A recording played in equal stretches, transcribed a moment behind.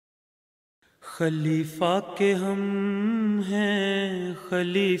خلیفہ کے ہم ہیں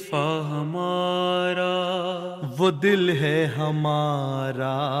خلیفہ ہمارا، وہ دل ہے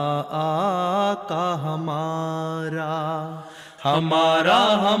ہمارا آقا ہمارا، ہمارا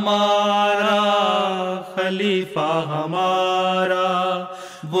ہمارا خلیفہ ہمارا،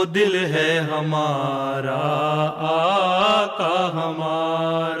 وہ دل ہے ہمارا آقا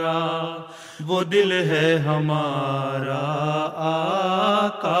ہمارا، وہ دل ہے ہمارا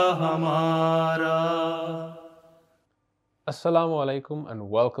آقا ہمارا۔ Assalamu alaikum and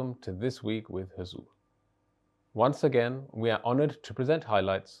welcome to This Week with Huzoor. Once again, we are honored to present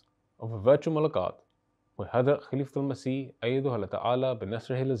highlights of a virtual Mulaqat where Hadhrat Khalifatul Masih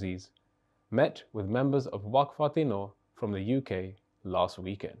V met with members of Waqfaat-e-Nau from the UK last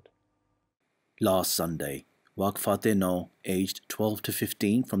weekend. Last Sunday, Waqfaat-e-Nau, aged 12 to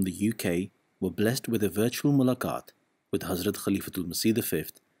 15 from the UK, were blessed with a virtual Mulaqat with Hadhrat Khalifatul Masih V,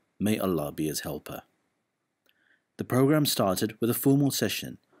 may Allah be his helper. The program started with a formal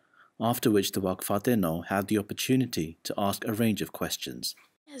session, after which the Waqfaat-e-Nau had the opportunity to ask a range of questions.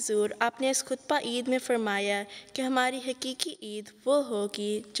 حضور، آپ نے اس خطبہ عید میں فرمایا کہ ہماری حقیقی عید وہ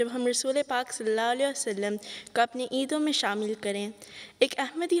ہوگی جب ہم رسول پاک صلی اللہ علیہ وسلم کو اپنی عیدوں میں شامل کریں۔ ایک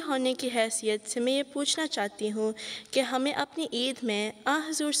احمدی ہونے کی حیثیت سے میں یہ پوچھنا چاہتی ہوں کہ ہمیں اپنی عید میں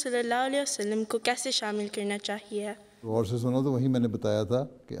حضور صلی اللہ علیہ وسلم کو کیسے شامل کرنا چاہیے؟ غور سے سنو تو وہی میں نے بتایا تھا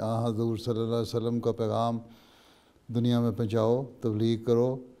کہ حضور صلی اللہ علیہ وسلم کا پیغام دنیا میں پہنچاؤ، تبلیغ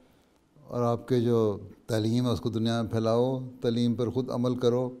کرو، اور آپ کے جو تعلیم ہے اس کو دنیا میں پھیلاؤ، تعلیم پر خود عمل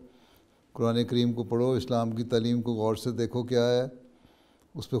کرو، قرآن کریم کو پڑھو، اسلام کی تعلیم کو غور سے دیکھو کیا ہے،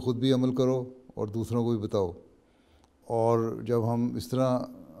 اس پہ خود بھی عمل کرو اور دوسروں کو بھی بتاؤ۔ اور جب ہم اس طرح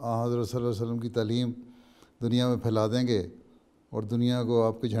حضرت صلی اللہ علیہ وسلم کی تعلیم دنیا میں پھیلا دیں گے اور دنیا کو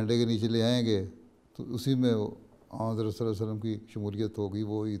آپ کے جھنڈے کے نیچے لے آئیں گے تو اسی میں حضرت صلی اللہ علیہ وسلم کی شمولیت ہوگی،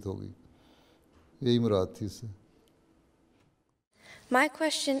 وہ عید ہوگی۔ یہی مراد تھی اس سے۔ My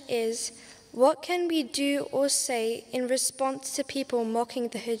question is, what can we do or say in response to people mocking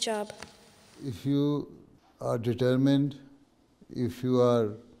the hijab? If you are determined, if you are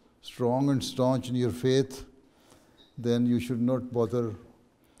strong and staunch in your faith, then you should not bother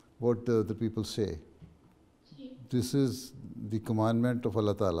what the people say. This is the commandment of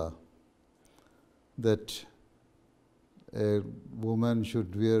Allah Ta'ala, that a woman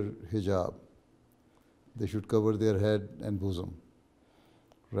should wear hijab. They should cover their head and bosom.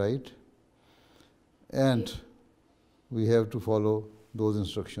 Right? And we have to follow those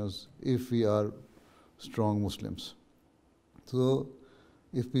instructions if we are strong Muslims. So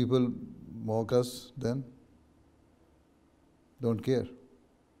if people mock us, then don't care.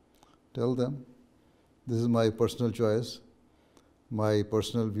 Tell them, this is my personal choice, my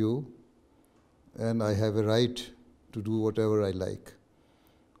personal view, and I have a right to do whatever I like.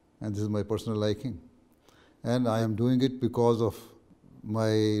 And this is my personal liking. And I am doing it because of my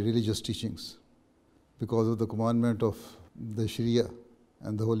religious teachings, because of the commandment of the Sharia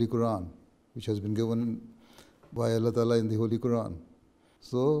and the Holy Quran, which has been given by Allah Ta'ala in the Holy Quran.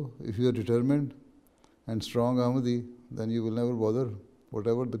 So, if you are determined and strong Ahmadi, then you will never bother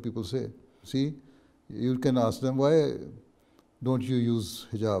whatever the people say. See, you can ask them, why don't you use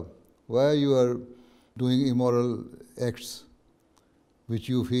hijab? Why you are doing immoral acts which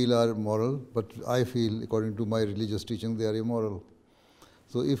you feel are moral, but I feel, according to my religious teaching, they are immoral.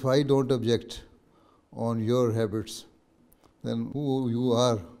 So if I don't object on your habits, then who you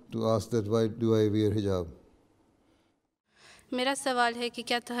are to ask that why do I wear hijab? میرا سوال ہے کہ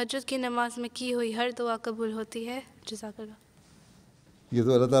کیا تہجد کی نماز میں کی ہوئی ہر دعا قبول ہوتی ہے؟ جزاک اللہ۔ یہ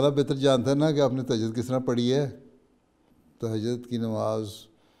تو اللہ تعالیٰ بہتر جانتا ہے نا کہ آپ نے تہجد کس طرح پڑھی ہے۔ تہجد کی نماز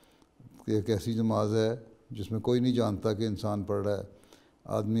ایک ایسی نماز ہے جس میں کوئی نہیں جانتا کہ انسان پڑھ رہا ہے،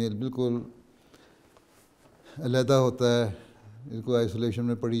 آدمی بالکل علیحدہ ہوتا ہے، اس کو آئسولیشن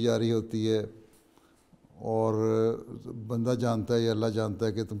میں پڑھی جا رہی ہوتی ہے، اور بندہ جانتا ہے یا اللہ جانتا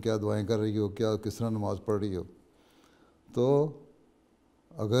ہے کہ تم کیا دعائیں کر رہی ہو، کیا کس طرح نماز پڑھ رہی ہو۔ تو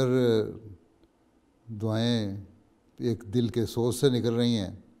اگر دعائیں ایک دل کے سوچ سے نکل رہی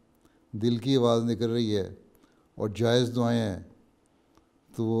ہیں، دل کی آواز نکل رہی ہے اور جائز دعائیں ہیں،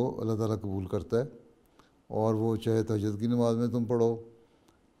 تو وہ اللہ تعالیٰ قبول کرتا ہے۔ اور وہ چاہے تہجد کی نماز میں تم پڑھو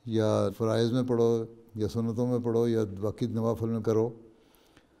یا فرائض میں پڑھو یا سنتوں میں پڑھو یا باقی نوافل میں کرو،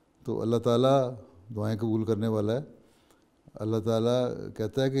 تو اللہ تعالیٰ دعائیں قبول کرنے والا ہے۔ اللہ تعالیٰ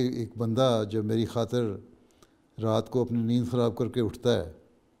کہتا ہے کہ ایک بندہ جب میری خاطر رات کو اپنی نیند خراب کر کے اٹھتا ہے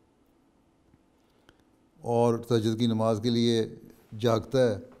اور تہجد کی نماز کے لیے جاگتا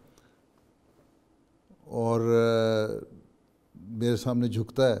ہے اور میرے سامنے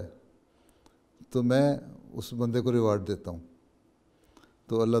جھکتا ہے، تو میں اس بندے کو ریوارڈ دیتا ہوں۔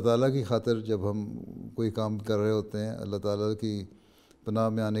 تو اللہ تعالیٰ کی خاطر جب ہم کوئی کام کر رہے ہوتے ہیں، اللہ تعالیٰ کی پناہ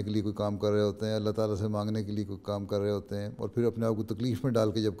میں آنے کے لیے کوئی کام کر رہے ہوتے ہیں، اللہ تعالیٰ سے مانگنے کے لیے کوئی کام کر رہے ہوتے ہیں، اور پھر اپنے آپ کو تکلیف میں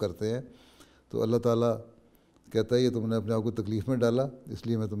ڈال کے جب کرتے ہیں تو اللہ تعالیٰ کہتا ہے یہ تم نے اپنے آپ کو تکلیف میں ڈالا، اس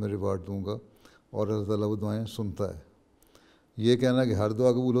لیے میں تمہیں ریوارڈ دوں گا، اور اللہ تعالیٰ وہ دعائیں سنتا ہے۔ یہ کہنا کہ ہر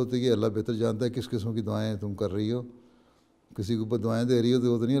دعا قبول ہوتی ہے کہ اللہ بہتر جانتا ہے کس قسم کی دعائیں تم کر رہی ہو، کسی کے اوپر دعائیں دے رہی ہو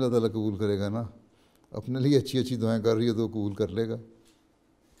تو وہ تو نہیں اللہ تعالیٰ قبول کرے گا نا، اپنے لیے اچھی اچھی دعائیں کر رہی ہو تو وہ قبول کر لے گا،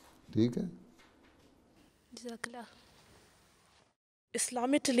 ٹھیک ہے۔ جزاک اللہ۔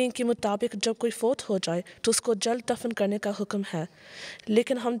 اسلامی تعلیم کے مطابق جب کوئی فوت ہو جائے تو اس کو جلد دفن کرنے کا حکم ہے،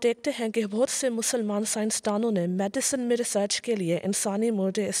 لیکن ہم دیکھتے ہیں کہ بہت سے مسلمان سائنسدانوں نے میڈیسن میں ریسرچ کے لیے انسانی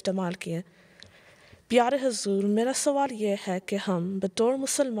مردے استعمال کیے۔ پیارے حضور، میرا سوال یہ ہے کہ ہم بطور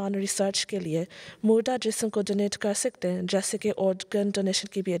مسلمان ریسرچ کے لیے مردہ جسم کو ڈونیٹ کر سکتے ہیں، جیسے کہ آرگن ڈونیشن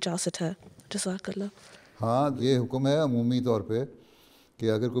کی بھی اجازت ہے؟ جزاک اللہ۔ ہاں، یہ حکم ہے عمومی طور پہ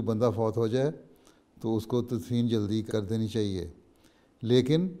کہ اگر کوئی بندہ فوت ہو جائے تو اس کو تدفین جلدی کر دینی چاہیے،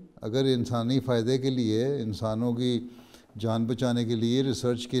 لیکن اگر انسانی فائدے کے لیے، انسانوں کی جان بچانے کے لیے،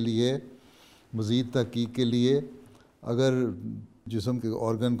 ریسرچ کے لیے، مزید تحقیق کے لیے، اگر جسم کے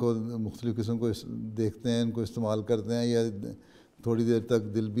آرگن کو مختلف قسم کو دیکھتے ہیں، ان کو استعمال کرتے ہیں، یا تھوڑی دیر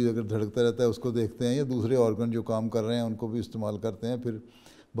تک دل بھی اگر دھڑکتا رہتا ہے اس کو دیکھتے ہیں، یا دوسرے آرگن جو کام کر رہے ہیں ان کو بھی استعمال کرتے ہیں، پھر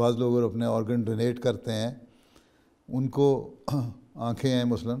بعض لوگ اگر اپنے آرگن ڈونیٹ کرتے ہیں، ان کو آنکھیں ہیں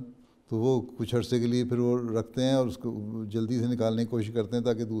مثلاً، تو وہ کچھ عرصے کے لیے پھر وہ رکھتے ہیں اور اس کو جلدی سے نکالنے کی کوشش کرتے ہیں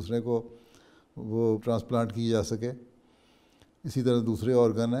تاکہ دوسرے کو وہ ٹرانسپلانٹ کی جا سکے۔ اسی طرح دوسرے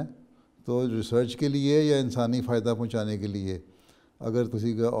آرگن ہیں، تو ریسرچ کے لیے یا انسانی فائدہ پہنچانے کے لیے اگر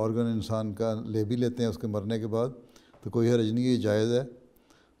کسی کا آرگن انسان کا لے بھی لیتے ہیں اس کے مرنے کے بعد تو کوئی حرج نہیں، یہ جائز ہے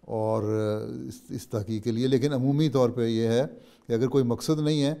اور اس تحقیق کے لیے۔ لیکن عمومی طور پہ یہ ہے کہ اگر کوئی مقصد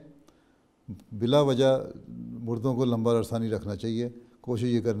نہیں ہے، بلا وجہ مردوں کو لمبا عرصہ نہیں رکھنا چاہیے، کوشش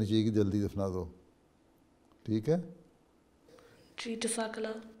یہ کرنی چاہیے کہ جلدی دفنا دو، ٹھیک ہے۔ جی جزاک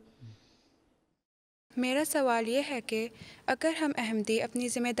اللہ۔ میرا سوال یہ ہے کہ اگر ہم احمدی اپنی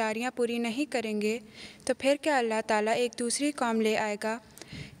ذمہ داریاں پوری نہیں کریں گے تو پھر کیا اللہ تعالیٰ ایک دوسری قوم لے آئے گا؟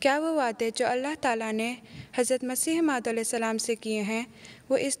 کیا وہ وعدے جو اللہ تعالیٰ نے حضرت مسیح موعود علیہ السلام سے کیے ہیں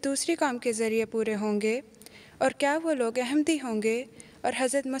وہ اس دوسری قوم کے ذریعے پورے ہوں گے؟ اور کیا وہ لوگ احمدی ہوں گے اور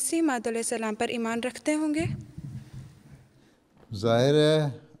حضرت مسیح موعود علیہ السلام پر ایمان رکھتے ہوں گے؟ ظاہر ہے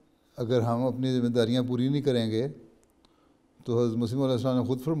اگر ہم اپنی ذمہ داریاں پوری نہیں کریں گے تو حضرت مسیح علیہ السلام نے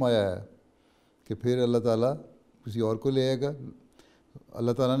خود فرمایا ہے کہ پھر اللہ تعالیٰ کسی اور کو لے آئے گا۔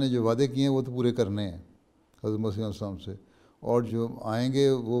 اللہ تعالیٰ نے جو وعدے کیے ہیں وہ تو پورے کرنے ہیں حضرت مسیح علیہ السلام سے، اور جو آئیں گے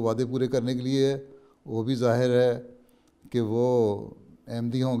وہ وعدے پورے کرنے کے لیے وہ بھی ظاہر ہے کہ وہ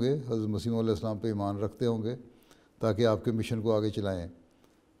احمدی ہوں گے، حضرت مسیح علیہ السلام پہ ایمان رکھتے ہوں گے تاکہ آپ کے مشن کو آگے چلائیں۔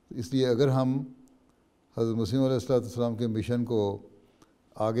 اس لیے اگر ہم حضرت مسیح علیہ السلام کے مشن کو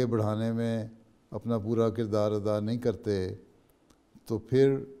آگے بڑھانے میں اپنا پورا کردار ادا نہیں کرتے تو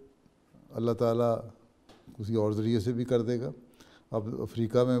پھر اللہ تعالیٰ کسی اور ذریعے سے بھی کر دے گا۔ اب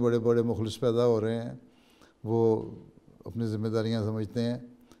افریقہ میں بڑے بڑے مخلص پیدا ہو رہے ہیں، وہ اپنی ذمہ داریاں سمجھتے ہیں،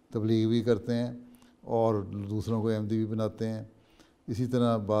 تبلیغ بھی کرتے ہیں اور دوسروں کو احمدی بھی بناتے ہیں۔ اسی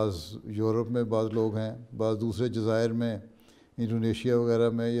طرح بعض یورپ میں بعض لوگ ہیں، بعض دوسرے جزائر میں، انڈونیشیا وغیرہ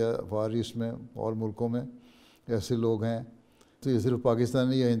میں یا فار ایسٹ میں اور ملکوں میں ایسے لوگ ہیں۔ تو یہ صرف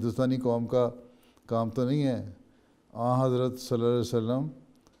پاکستانی یا ہندوستانی قوم کا کام تو نہیں ہے، حضرت صلی اللہ علیہ وسلم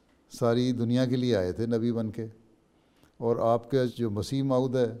ساری دنیا کے لیے آئے تھے نبی بن کے، اور آپ کا جو مسیح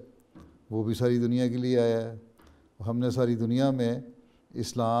موعود ہے وہ بھی ساری دنیا کے لیے آیا ہے۔ ہم نے ساری دنیا میں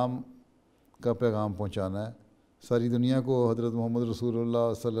اسلام کا پیغام پہنچانا ہے، ساری دنیا کو حضرت محمد رسول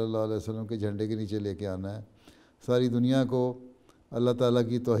اللہ صلی اللہ علیہ وسلم کے جھنڈے کے نیچے لے کے آنا ہے، ساری دنیا کو اللہ تعالیٰ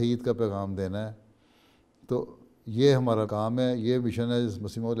کی توحید کا پیغام دینا ہے۔ تو یہ ہمارا کام ہے، یہ مشن ہے جس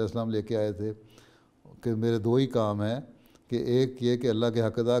مسیح علیہ السلام لے کے آئے تھے کہ میرے دو ہی کام ہیں، کہ ایک یہ کہ اللہ کے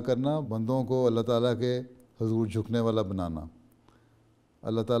حق ادا کرنا، بندوں کو اللہ تعالیٰ کے حضور جھکنے والا بنانا،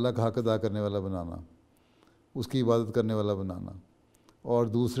 اللہ تعالیٰ کا حق ادا کرنے والا بنانا، اس کی عبادت کرنے والا بنانا، اور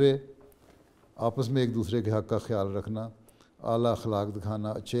دوسرے آپس میں ایک دوسرے کے حق کا خیال رکھنا، اعلیٰ اخلاق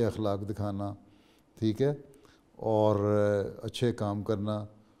دکھانا، اچھے اخلاق دکھانا، ٹھیک ہے، اور اچھے کام کرنا،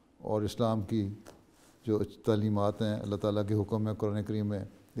 اور اسلام کی جو تعلیمات ہیں، اللہ تعالیٰ کے حکم ہے قرآن کریم میں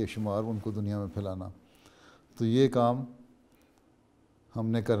بے شمار، ان کو دنیا میں پھیلانا۔ تو یہ کام ہم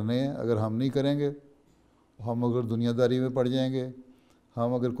نے کرنے ہیں۔ اگر ہم نہیں کریں گے، ہم اگر دنیا داری میں پڑ جائیں گے،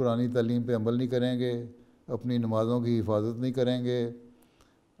 ہم اگر قرآنی تعلیم پہ عمل نہیں کریں گے، اپنی نمازوں کی حفاظت نہیں کریں گے،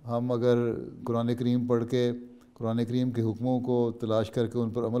 ہم اگر قرآن کریم پڑھ کے قرآن کریم کے حکموں کو تلاش کر کے ان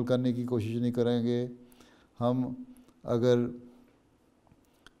پر عمل کرنے کی کوشش نہیں کریں گے، ہم اگر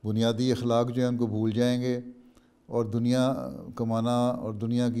بنیادی اخلاق جو ہیں ان کو بھول جائیں گے اور دنیا کمانا اور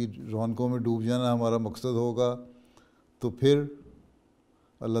دنیا کی رونقوں میں ڈوب جانا ہمارا مقصد ہوگا تو پھر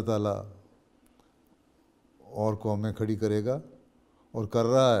اللہ تعالیٰ اور قومیں کھڑی کرے گا اور کر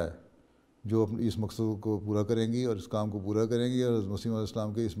رہا ہے جو اپنے اس مقصد کو پورا کریں گی اور اس کام کو پورا کریں گی اور حضرت مسیح علیہ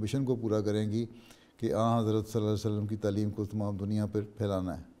السلام کے اس مشن کو پورا کریں گی کہ حضرت صلی اللہ علیہ وسلم کی تعلیم کو تمام دنیا پر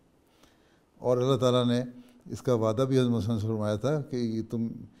پھیلانا ہے. اور اللہ تعالیٰ نے اس کا وعدہ بھی حضرت مسیح سے فرمایا تھا کہ تم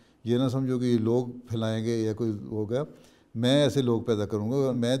یہ نہ سمجھو کہ یہ لوگ پھیلائیں گے یا کوئی ہوگا، میں ایسے لوگ پیدا کروں گا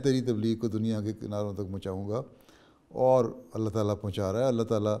اور میں تیری تبلیغ کو دنیا کے کناروں تک پہنچاؤں گا. اور اللہ تعالیٰ پہنچا رہا ہے. اللہ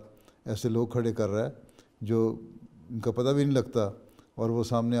تعالیٰ ایسے لوگ کھڑے کر رہا ہے جو ان کا پتہ بھی نہیں لگتا اور وہ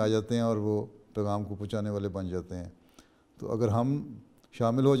سامنے آ جاتے ہیں اور وہ پیغام کو پہنچانے والے بن جاتے ہیں. تو اگر ہم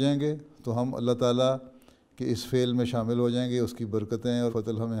شامل ہو جائیں گے تو ہم اللہ تعالیٰ کے اس فعل میں شامل ہو جائیں گے، اس کی برکتیں اور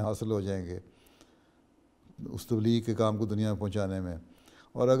فضل ہمیں حاصل ہو جائیں گے اس تبلیغ کے کام کو دنیا میں پہنچانے میں.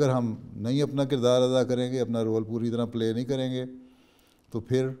 اور اگر ہم نہیں اپنا کردار ادا کریں گے، اپنا رول پوری طرح پلے نہیں کریں گے تو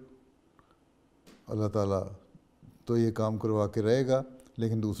پھر اللہ تعالیٰ تو یہ کام کروا کے رہے گا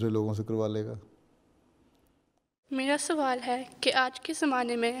لیکن دوسرے لوگوں سے کروا لے گا. میرا سوال ہے کہ آج کے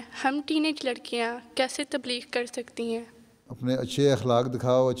زمانے میں ہم ٹین ایج لڑکیاں کیسے تبلیغ کر سکتی ہیں؟ اپنے اچھے اخلاق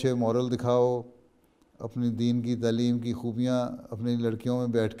دکھاؤ، اچھے مورل دکھاؤ، اپنی دین کی تعلیم کی خوبیاں اپنی لڑکیوں میں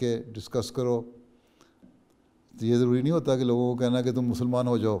بیٹھ کے ڈسکس کرو. تو یہ ضروری نہیں ہوتا کہ لوگوں کو کہنا کہ تم مسلمان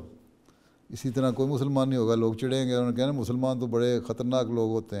ہو جاؤ. اسی طرح کوئی مسلمان نہیں ہوگا، لوگ چڑھیں گے اور انہوں نے کہنا مسلمان تو بڑے خطرناک لوگ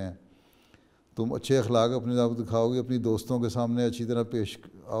ہوتے ہیں. تم اچھے اخلاق اپنے آپ دکھاؤ گی، اپنی دوستوں کے سامنے اچھی طرح پیش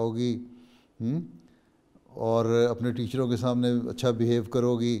آؤ گی اور اپنے ٹیچروں کے سامنے اچھا بیہیو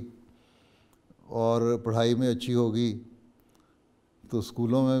کرو گی اور پڑھائی میں اچھی ہوگی تو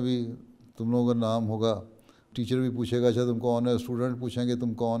اسکولوں میں بھی تم لوگوں کا نام ہوگا. ٹیچر بھی پوچھے گا اچھا تم کون ہو، اسٹوڈنٹ پوچھیں گے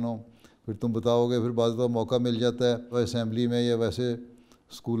تم کون ہو، پھر تم بتاؤ گے. پھر بعض دفعہ موقع مل جاتا ہے اسمبلی میں یا ویسے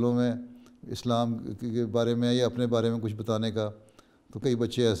اسکولوں میں اسلام کے بارے میں یا اپنے بارے میں کچھ بتانے کا. تو کئی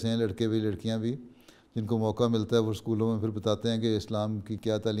بچے ایسے ہیں، لڑکے بھی لڑکیاں بھی، جن کو موقع ملتا ہے وہ اسکولوں میں پھر بتاتے ہیں کہ اسلام کی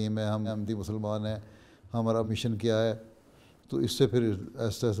کیا تعلیم ہے، ہم احمدی مسلمان ہیں، ہمارا مشن کیا ہے. تو اس سے پھر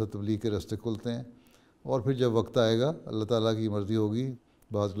ایسا ایسا تبلیغ کے راستے کھلتے ہیں. اور پھر جب وقت آئے گا اللہ تعالیٰ کی مرضی ہوگی،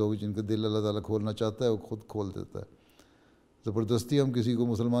 بعض لوگ جن کا دل اللہ تعالیٰ کھولنا چاہتا ہے وہ خود کھول دیتا ہے. زبردستی ہم کسی کو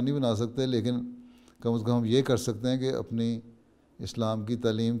مسلمان نہیں بنا سکتے، لیکن کم از کم ہم یہ کر سکتے ہیں کہ اپنی اسلام کی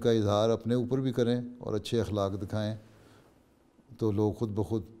تعلیم کا اظہار اپنے اوپر بھی کریں اور اچھے اخلاق دکھائیں تو لوگ خود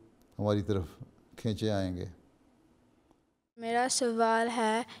بخود ہماری طرف کھینچے آئیں گے. میرا سوال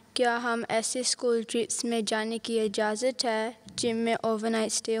ہے کیا ہم ایسے اسکول ٹرپس میں جانے کی اجازت ہے جن میں اوور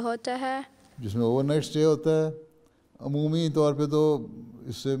نائٹ اسٹے ہوتا ہے؟ جس میں اوور نائٹ اسٹے ہوتا ہے عمومی طور پہ تو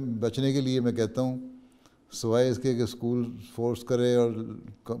اس سے بچنے کے لیے میں کہتا ہوں سوائے اس کے کہ اسکول فورس کرے اور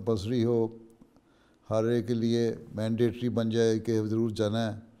کمپلسری ہو، ہر ایک کے لیے مینڈیٹری بن جائے کہ ضرور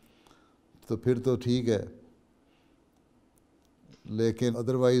جانا ہے تو پھر تو ٹھیک ہے. لیکن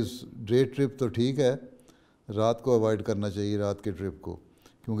ادروائز ڈے ٹرپ تو ٹھیک ہے، رات کو اوائڈ کرنا چاہیے، رات کے ٹرپ کو.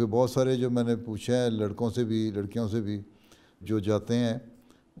 کیونکہ بہت سارے جو میں نے پوچھے ہیں لڑکوں سے بھی لڑکیوں سے بھی جو جاتے ہیں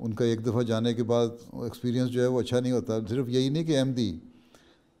ان کا ایک دفعہ جانے کے بعد ایکسپیرینس جو ہے وہ اچھا نہیں ہوتا. صرف یہی نہیں کہ احمدی،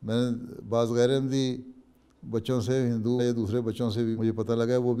 میں نے بعض غیر احمدی بچوں سے، ہندو یا دوسرے بچوں سے بھی مجھے پتہ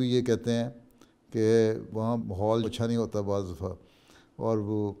لگا ہے وہ بھی یہ کہتے ہیں کہ وہاں ماحول اچھا نہیں ہوتا بعض دفعہ. اور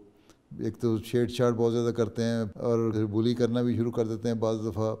وہ ایک تو چھیڑ چھاڑ بہت زیادہ کرتے ہیں اور بولی کرنا بھی شروع کر دیتے ہیں بعض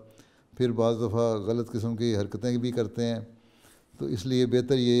دفعہ، پھر بعض دفعہ غلط قسم کی حرکتیں بھی کرتے ہیں. تو اس لیے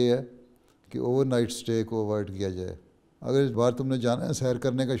بہتر یہ ہے کہ اوور نائٹ سٹے کو اوائڈ کیا جائے. اگر اس بار تم نے جانا ہے، سیر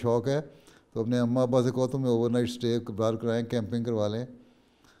کرنے کا شوق ہے تو اپنے اماں ابا سے کہو تمہیں اوور نائٹ سٹے بار کرائیں، کیمپنگ کروا لیں.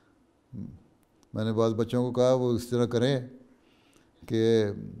 میں نے بعض بچوں کو کہا وہ اس طرح کریں کہ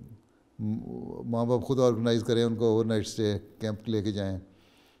ماں باپ خود آرگنائز کریں ان کو اوور نائٹ سٹے کیمپ لے کے جائیں.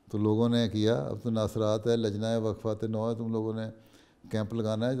 تو لوگوں نے کیا. اب تو ناصرات ہے، لجنہ ہے، وقفات-e-نau ہے، تم لوگوں نے کیمپ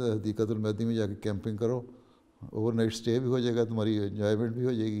لگانا ہے تو حدیقۃ المہدی میں جا کے کیمپنگ کرو، اوور نائٹ سٹے بھی ہو جائے گا، تمہاری انجوائمنٹ بھی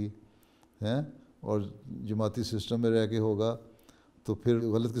ہو جائے گی ہیں اور جماعتی سسٹم میں رہ کے ہوگا تو پھر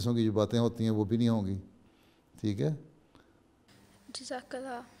غلط قسم کی جو باتیں ہوتی ہیں وہ بھی نہیں ہوں گی. ٹھیک ہے. جزاک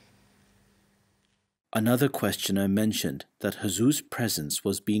اللہ. Another questioner mentioned that Huzoor's presence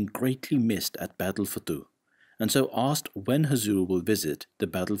was being greatly missed at Badal Futuh, and so asked when Huzoor will visit the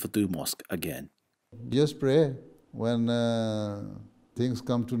Badal Futuh Mosque again. Just pray when things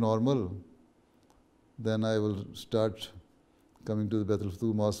come to normal, then I will start coming to the Badal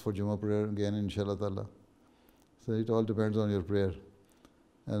Futuh Mosque for Jummah prayer again, inshallah ta'ala. So it all depends on your prayer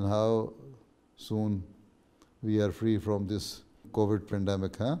and how soon we are free from this COVID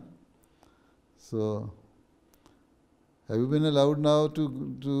pandemic, huh? So, have you been allowed now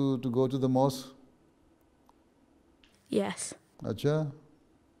to go to the mosque? Yes. Acha?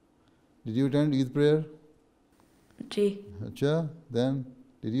 Did you attend Eid prayer? جی. اچھا دین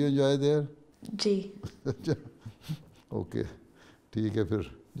did you enjoy دیر؟ جی. اچھا okay ٹھیک ہے پھر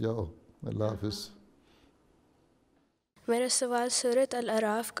جاؤ اللہ حافظ. میرا سوال سورۃ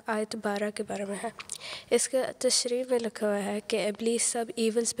الاعراف آیت 12 کے بارے میں ہے. اس کا تشریح میں لکھا ہوا ہے کہ ابلیس سب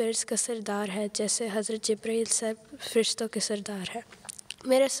ایول اسپرٹس کا سردار ہے جیسے حضرت جبرائیل سب فرشتوں کے سردار ہے.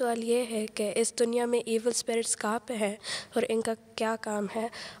 میرا سوال یہ ہے کہ اس دنیا میں ایول اسپرٹس کہاں پہ ہیں اور ان کا کیا کام ہے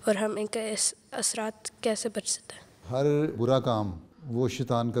اور ہم ان کے اثرات کیسے بچ سکتے ہیں؟ ہر برا کام وہ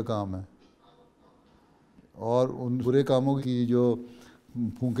شیطان کا کام ہے، اور ان برے کاموں کی جو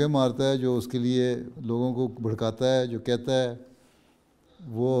پھونکے مارتا ہے، جو اس کے لیے لوگوں کو بھڑکاتا ہے، جو کہتا ہے،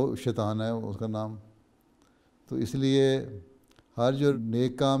 وہ شیطان ہے اس کا نام. تو اس لیے ہر جو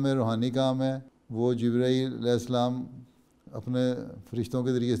نیک کام ہے، روحانی کام ہے، وہ جبرائیل علیہ السلام اپنے فرشتوں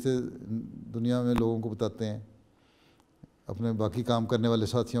کے ذریعے سے دنیا میں لوگوں کو بتاتے ہیں، اپنے باقی کام کرنے والے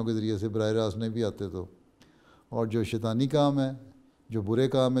ساتھیوں کے ذریعے سے براہ راست نہیں بھی آتے تو. اور جو شیطانی کام ہے، جو برے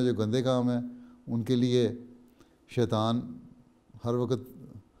کام ہے، جو گندے کام ہیں، ان کے لیے شیطان ہر وقت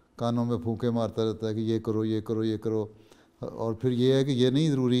کانوں میں پھونکے مارتا رہتا ہے کہ یہ کرو یہ کرو یہ کرو. اور پھر یہ ہے کہ یہ نہیں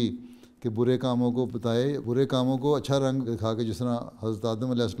ضروری کہ برے کاموں کو بتائے، برے کاموں کو اچھا رنگ دکھا کے، جس طرح حضرت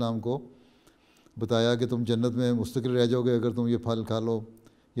آدم علیہ السلام کو بتایا کہ تم جنت میں مستقل رہ جاؤ گے اگر تم یہ پھل کھا لو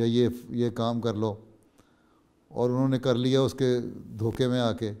یا یہ کام کر لو، اور انہوں نے کر لیا اس کے دھوکے میں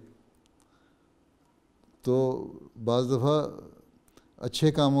آ کے. تو بعض دفعہ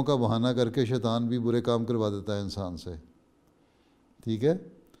اچھے کاموں کا بہانہ کر کے شیطان بھی برے کام کروا دیتا ہے انسان سے. ٹھیک ہے،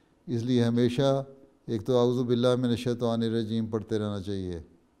 اس لیے ہمیشہ ایک تو اعوذ باللہ من الشیطان الرجیم پڑھتے رہنا چاہیے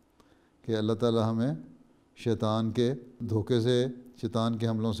کہ اللہ تعالی ہمیں شیطان کے دھوکے سے، شیطان کے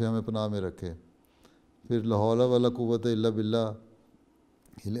حملوں سے ہمیں پناہ میں رکھے. پھر لا حول ولا قوت الا باللہ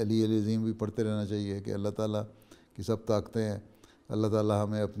العلی العظیم بھی پڑھتے رہنا چاہیے کہ اللہ تعالیٰ کی سب طاقتیں ہیں، اللہ تعالیٰ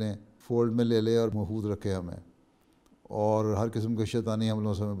ہمیں اپنے فولڈ میں لے لے اور محفوظ رکھے ہمیں، اور ہر قسم کے شیطانی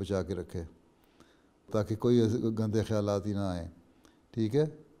حملوں سے ہمیں بچا کے رکھے تاکہ کوئی گندے خیالات ہی نہ آئیں. ٹھیک ہے،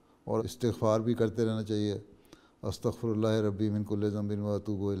 اور استغفار بھی کرتے رہنا چاہیے، استغفر اللہ ربی من کل ذنب و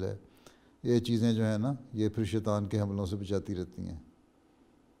اتوب الیہ. یہ چیزیں جو ہیں نا، یہ پھر شیطان کے حملوں سے بچاتی رہتی ہیں.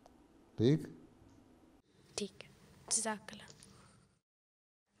 ٹھیک ٹھیک ہے، جزاک اللہ.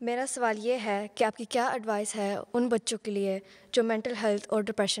 میرا سوال یہ ہے کہ آپ کی کیا ایڈوائس ہے ان بچوں کے لیے جو مینٹل ہیلتھ اور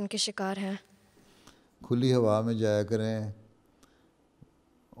ڈپریشن کے شکار ہیں؟ کھلی ہوا میں جایا کریں،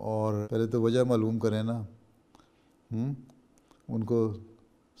 اور پہلے تو وجہ معلوم کریں نا. ان کو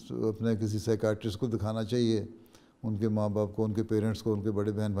اپنے کسی سائیکاٹرسٹ کو دکھانا چاہیے، ان کے ماں باپ کو، ان کے پیرنٹس کو، ان کے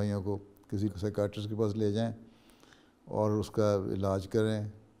بڑے بہن بھائیوں کو کسی سائیکاٹرسٹ کے پاس لے جائیں اور اس کا علاج کریں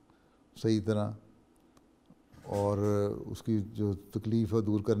صحیح طرح، اور اس کی جو تکلیف ہے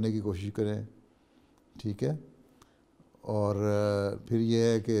دور کرنے کی کوشش کریں. ٹھیک ہے، اور پھر یہ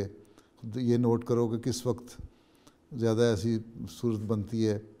ہے کہ یہ نوٹ کرو کہ کس وقت زیادہ ایسی صورت بنتی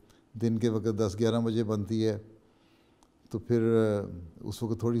ہے، دن کے وقت 10-11 بجے بنتی ہے، تو پھر اس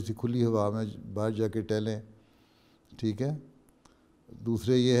وقت تھوڑی سی کھلی ہوا میں باہر جا کے ٹہلیں. ٹھیک ہے،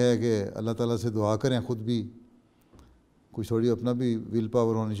 دوسرے یہ ہے کہ اللہ تعالیٰ سے دعا کریں، خود بھی کچھ تھوڑی اپنا بھی ول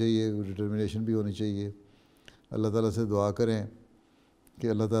پاور ہونی چاہیے، ڈٹرمنیشن بھی ہونی چاہیے. اللہ تعالیٰ سے دعا کریں کہ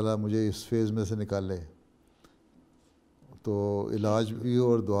اللہ تعالیٰ مجھے اس فیز میں سے نکالے. تو علاج بھی ہو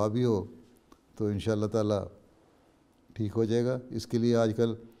اور دعا بھی ہو تو انشاءاللہ تعالیٰ ٹھیک ہو جائے گا. اس کے لیے آج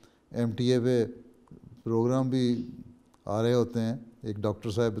کل MTA پہ پروگرام بھی آ رہے ہوتے ہیں، ایک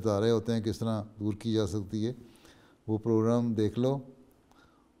ڈاکٹر صاحب بتا رہے ہوتے ہیں کس طرح دور کی جا سکتی ہے. وہ پروگرام دیکھ لو،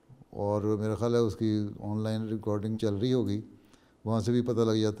 اور میرا خیال ہے اس کی آن لائن ریکارڈنگ چل رہی ہوگی، وہاں سے بھی پتہ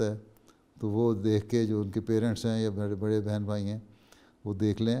لگ جاتا ہے. تو وہ دیکھ کے جو ان کے پیرنٹس ہیں یا بڑے بہن بھائی ہیں وہ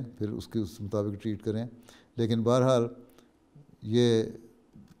دیکھ لیں، پھر اس مطابق ٹریٹ کریں. لیکن بہرحال یہ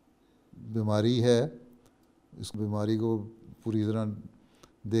بیماری ہے، اس بیماری کو پوری طرح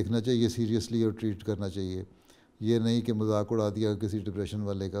دیکھنا چاہیے سیریسلی اور ٹریٹ کرنا چاہیے. یہ نہیں کہ مذاق اڑا دیا کسی ڈپریشن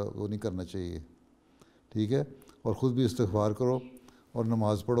والے کا، وہ نہیں کرنا چاہیے. ٹھیک ہے، اور خود بھی استغفار کرو اور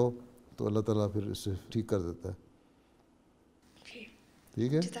نماز پڑھو تو اللہ تعالیٰ پھر اس سے ٹھیک کر دیتا ہے.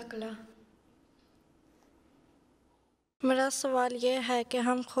 ٹھیک ہے، جزاک اللہ. میرا سوال یہ ہے کہ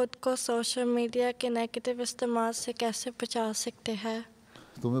ہم خود کو سوشل میڈیا کے نیگیٹو استعمال سے کیسے بچا سکتے ہیں؟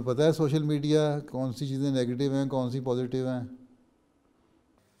 تمہیں پتہ ہے سوشل میڈیا کون سی چیزیں نیگیٹو ہیں، کون سی پازیٹیو ہیں؟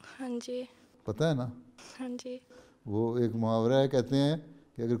 ہاں جی. پتہ ہے نا؟ ہاں جی. وہ ایک محاورہ ہے، کہتے ہیں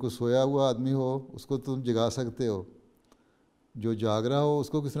کہ اگر کوئی سویا ہوا آدمی ہو اس کو تم جگا سکتے ہو، جو جاگ رہا ہو اس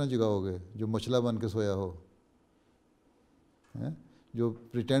کو کس طرح جگاؤ گے؟ جو مچھلا بن کے سویا ہو، جو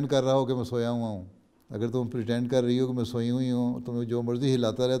پریٹینڈ کر رہا ہو کہ میں سویا ہوا ہوں. اگر تم پریٹینڈ کر رہی ہو کہ میں سوئی ہوئی ہوں، تمہیں جو مرضی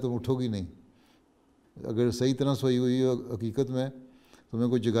ہلاتا رہے تم اٹھو گی نہیں. اگر صحیح طرح سوئی ہوئی ہو حقیقت میں، تمہیں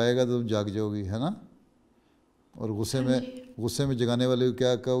کوئی جگائے گا تو تم جاگ جاؤ گی، ہے نا؟ اور غصے میں جگانے والے کو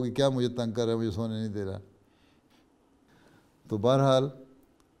کیا کہو کہ کیا مجھے تنگ کر رہا ہے، مجھے سونے نہیں دے رہا. تو بہرحال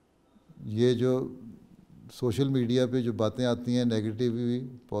یہ جو سوشل میڈیا پہ جو باتیں آتی ہیں، نیگیٹو بھی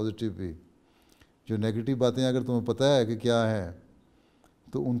پازیٹیو بھی، جو نیگیٹو باتیں اگر تمہیں پتہ ہے کہ کیا ہے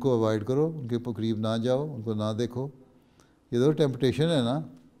تو ان کو اوائڈ کرو، ان کے قریب نہ جاؤ، ان کو نہ دیکھو. یہ تو ٹیمپٹیشن ہے نا،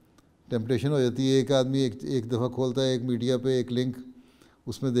 ٹیمپٹیشن ہو جاتی ہے. ایک آدمی ایک دفعہ کھولتا ہے ایک میڈیا پہ ایک لنک،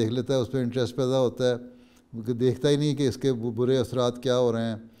 اس میں دیکھ لیتا ہے، اس پہ انٹرسٹ پیدا ہوتا ہے، کیونکہ دیکھتا ہی نہیں کہ اس کے برے اثرات کیا ہو رہے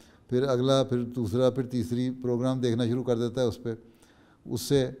ہیں. پھر اگلا، پھر دوسرا، پھر تیسری پروگرام دیکھنا شروع کر دیتا ہے اس پہ، اس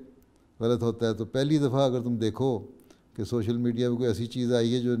سے غلط ہوتا ہے. تو پہلی دفعہ اگر تم دیکھو کہ سوشل میڈیا پہ کوئی ایسی چیز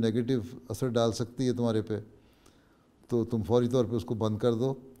آئی ہے جو نیگیٹو اثر ڈال سکتی ہے تمہارے پہ، تو تم فوری طور پہ اس کو بند کر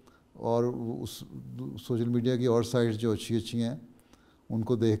دو، اور اس سوشل میڈیا کی اور سائٹس جو اچھی ہیں ان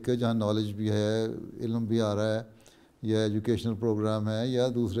کو دیکھ کے، جہاں نالج بھی ہے، علم بھی آ رہا ہے، یا ایجوکیشنل پروگرام ہے، یا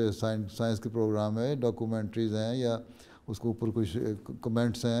دوسرے سائنس کے پروگرام ہے، ڈاکومنٹریز ہیں، یا اس کے اوپر کچھ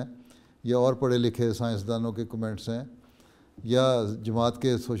کمنٹس ہیں، یا اور پڑھے لکھے سائنسدانوں کے کمنٹس ہیں، یا جماعت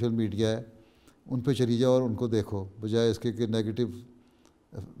کے سوشل میڈیا ہے، ان پہ چلی جاؤ اور ان کو دیکھو، بجائے اس کے کہ نیگیٹو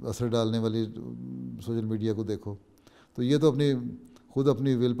اثر ڈالنے والی سوشل میڈیا کو دیکھو. تو یہ تو خود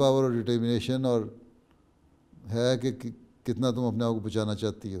اپنی ول پاور اور ڈٹرمنیشن اور ہے کہ کتنا تم اپنے آپ کو بچانا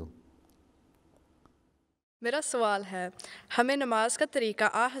چاہتی ہو. میرا سوال ہے، ہمیں نماز کا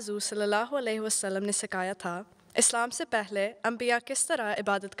طریقہ حضور صلی اللہ علیہ وسلم نے سکھایا تھا. اسلام سے پہلے انبیاء کس طرح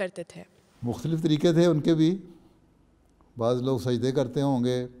عبادت کرتے تھے؟ مختلف طریقے تھے ان کے بھی. بعض لوگ سجدے کرتے ہوں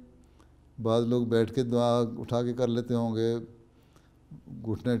گے، بعض لوگ بیٹھ کے دعا اٹھا کے کر لیتے ہوں گے،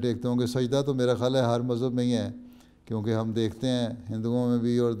 گھٹنے ٹیکتے ہوں گے. سجدہ تو میرا خیال ہے ہر مذہب میں ہی ہے، کیونکہ ہم دیکھتے ہیں ہندوؤں میں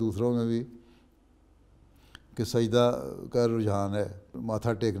بھی اور دوسروں میں بھی کہ سجدہ کا رجحان ہے،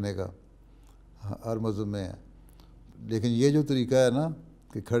 ماتھا ٹیکنے کا ہر مذہب میں ہے. لیکن یہ جو طریقہ ہے نا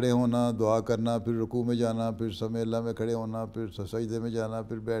کہ کھڑے ہونا، دعا کرنا، پھر رکوع میں جانا، پھر سمع اللہ میں کھڑے ہونا، پھر سجدے میں جانا،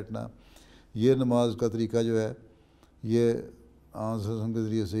 پھر بیٹھنا، یہ نماز کا طریقہ جو ہے یہ آن کے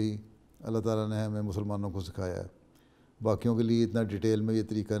ذریعے سے ہی اللہ تعالیٰ نے ہمیں مسلمانوں کو سکھایا ہے. باقیوں کے لیے اتنا ڈیٹیل میں یہ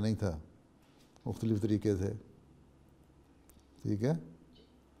طریقہ نہیں تھا، مختلف طریقے تھے. ٹھیک ہے،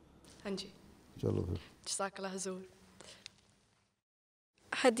 ہاں جی، چلو پھر. جزاک اللہ حضور.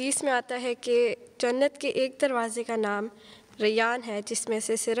 حدیث میں آتا ہے کہ جنت کے ایک دروازے کا نام ریان ہے، جس میں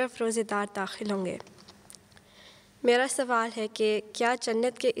سے صرف روزے دار داخل ہوں گے. میرا سوال ہے کہ کیا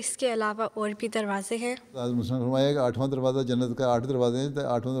جنت کے اس کے علاوہ اور بھی دروازے ہیں؟ مسلم فرمایا کہ 8واں دروازہ جنت کا، 8 دروازے ہیں،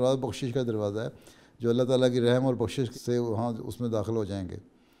 8واں دروازہ بخشش کا دروازہ ہے، جو اللہ تعالیٰ کی رحم اور بخشش سے وہاں اس میں داخل ہو جائیں گے.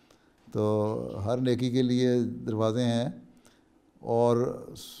 تو ہر نیکی کے لیے دروازے ہیں، اور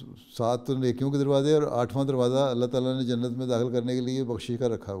 7 تو نیکیوں کے دروازے، اور 8واں دروازہ اللہ تعالیٰ نے جنت میں داخل کرنے کے لیے بخشش کا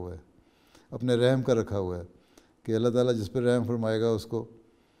رکھا ہوا ہے، اپنے رحم کا رکھا ہوا ہے، کہ اللہ تعالیٰ جس پر رحم فرمائے گا اس کو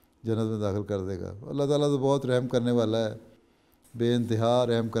جنت میں داخل کر دے گا. اللہ تعالیٰ تو بہت رحم کرنے والا ہے، بے انتہا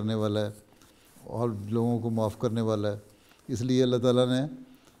رحم کرنے والا ہے، اور لوگوں کو معاف کرنے والا ہے. اس لیے اللہ تعالیٰ نے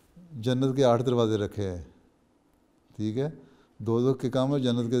جنت کے 8 دروازے رکھے ہیں. ٹھیک ہے، 2 کے کام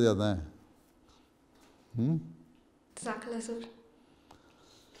جنت کے زیادہ ہیں.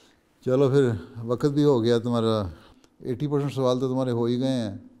 چلو پھر وقت بھی ہو گیا تمہارا. 80% سوال تو تمہارے ہو ہی گئے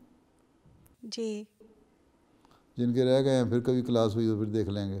ہیں. جی، جن کے رہ گئے ہیں پھر کبھی کلاس ہوئی تو پھر دیکھ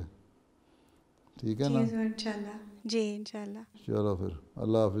لیں گے. ٹھیک ہے نا؟ انشاءاللہ. جی انشاءاللہ. چلو پھر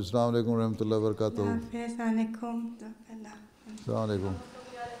اللہ حافظ. السلام علیکم ورحمۃ اللہ وبرکاتہ. السلام علیکم. السلام علیکم.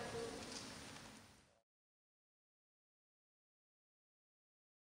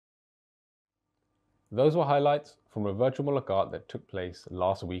 Those were highlights from a virtual Mulaqat that took place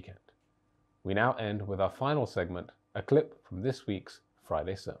last weekend. We now end with our final segment, a clip from this week's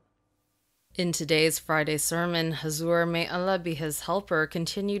Friday sermon. In today's Friday sermon, Huzoor, may Allah be his helper,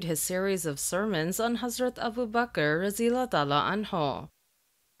 continued his series of sermons on Hadhrat Abu Bakar radhiyallahu ta'ala anhu.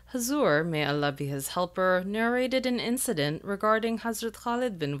 Huzoor, may Allah be his helper, narrated an incident regarding Hadhrat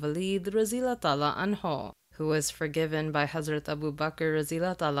Khalid bin Walid radhiyallahu ta'ala anhu, who was forgiven by Hadhrat Abu Bakar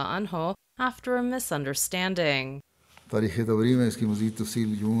radhiyallahu ta'ala anhu after a misunderstanding. تاریخ طبری میں اس کی مزید تفصیل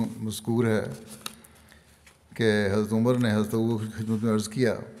یوں مذکور ہے کہ حضرت عمر نے حضرت ابو بکر کی خدمت میں عرض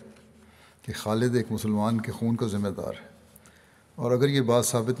کیا کہ خالد ایک مسلمان کے خون کا ذمہ دار ہے، اور اگر یہ بات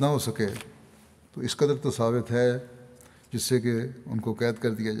ثابت نہ ہو سکے تو اس قدر تو ثابت ہے جس سے کہ ان کو قید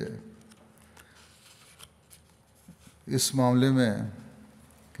کر دیا جائے. اس معاملے میں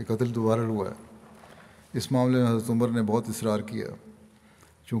کہ قتل دوبارہ ہوا ہے، اس معاملے میں حضرت عمر نے بہت اصرار کیا،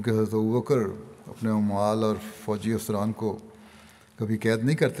 چونکہ حضرت ابو بکر اپنے مال اور فوجی افسران کو کبھی قید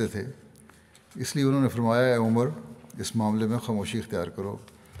نہیں کرتے تھے. اس لیے انہوں نے فرمایا، اے عمر، اس معاملے میں خاموشی اختیار کرو.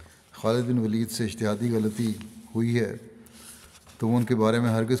 خالد بن ولید سے اجتہادی غلطی ہوئی ہے تو وہ ان کے بارے میں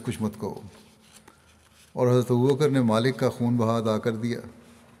ہرگز کچھ مت کہو. اور حضرت ابو بکر نے مالک کا خون بہا ادا کر دیا۔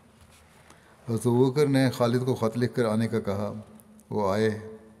 حضرت ابو بکر نے خالد کو خط لکھ کر آنے کا کہا، وہ آئے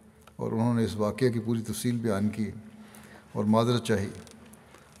اور انہوں نے اس واقعے کی پوری تفصیل بیان کی اور معذرت چاہی۔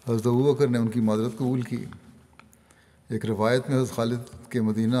 حضرت ابو بکر نے ان کی معذرت قبول کی۔ ایک روایت میں حضرت خالد کے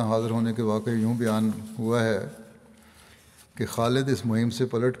مدینہ حاضر ہونے کے واقعے یوں بیان ہوا ہے کہ خالد اس مہم سے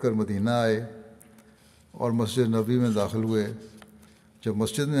پلٹ کر مدینہ آئے اور مسجد نبوی میں داخل ہوئے۔ جب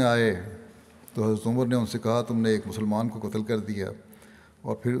مسجد میں آئے تو حضرت عمر نے ان سے کہا، تم نے ایک مسلمان کو قتل کر دیا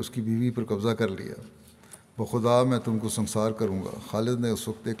اور پھر اس کی بیوی پر قبضہ کر لیا، بخدا میں تم کو سنسار کروں گا۔ خالد نے اس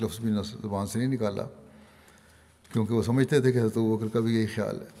وقت ایک لفظ بھی زبان سے نہیں نکالا، کیونکہ وہ سمجھتے تھے کہ حضرت ابو بکر کا بھی یہی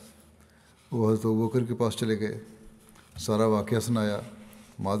خیال ہے۔ وہ حضرت ابو بکر کے پاس چلے گئے، سارا واقعہ سنایا،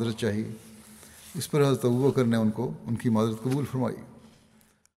 معذرت چاہی۔ اس پر حضرت ابو بکر نے ان کی معذرت قبول فرمائی۔